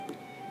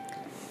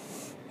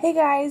Hey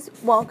guys,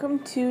 welcome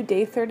to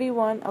day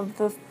 31 of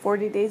the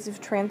 40 Days of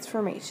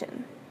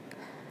Transformation.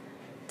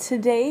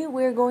 Today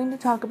we're going to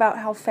talk about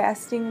how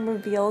fasting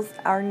reveals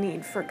our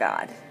need for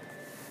God.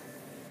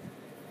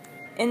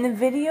 In the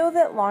video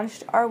that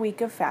launched our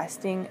week of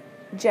fasting,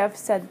 Jeff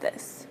said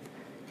this: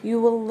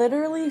 "You will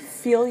literally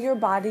feel your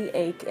body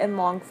ache and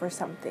long for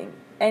something,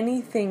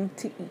 anything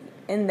to eat,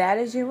 and that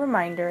is your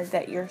reminder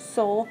that your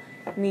soul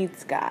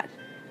needs God."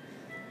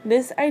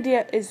 This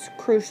idea is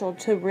crucial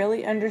to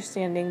really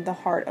understanding the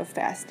heart of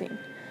fasting.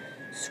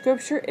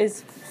 Scripture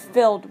is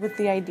filled with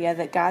the idea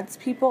that God's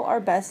people are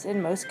best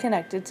and most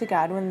connected to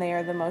God when they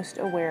are the most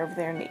aware of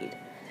their need.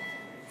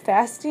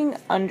 Fasting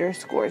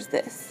underscores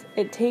this.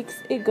 It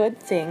takes a good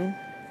thing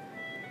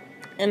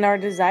and our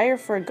desire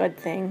for a good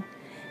thing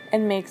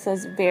and makes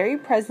us very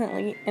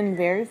presently and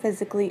very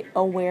physically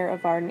aware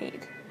of our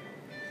need.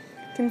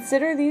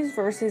 Consider these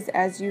verses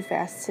as you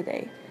fast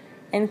today,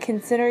 and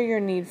consider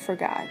your need for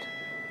God.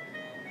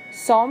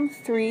 Psalm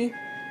 3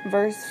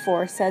 verse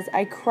 4 says,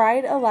 "I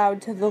cried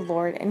aloud to the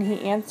Lord, and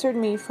he answered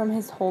me from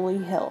his holy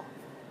hill."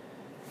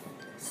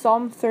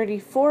 Psalm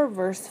 34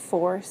 verse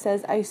 4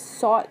 says, "I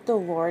sought the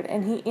Lord,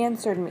 and he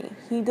answered me.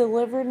 He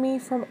delivered me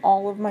from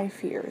all of my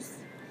fears."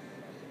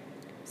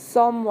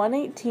 Psalm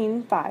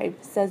 118:5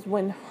 says,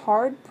 "When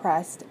hard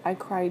pressed, I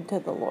cried to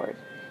the Lord.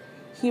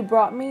 He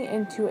brought me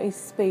into a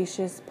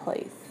spacious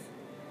place."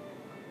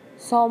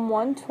 Psalm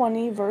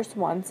 120 verse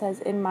 1 says,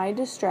 "In my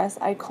distress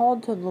I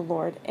called to the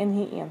Lord, and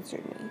he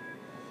answered me."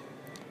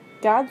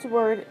 God's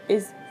word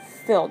is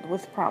filled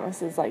with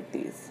promises like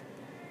these.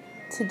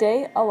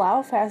 Today,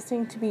 allow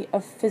fasting to be a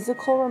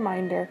physical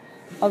reminder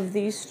of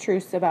these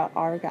truths about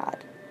our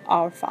God,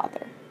 our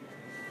Father.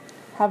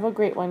 Have a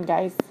great one,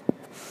 guys.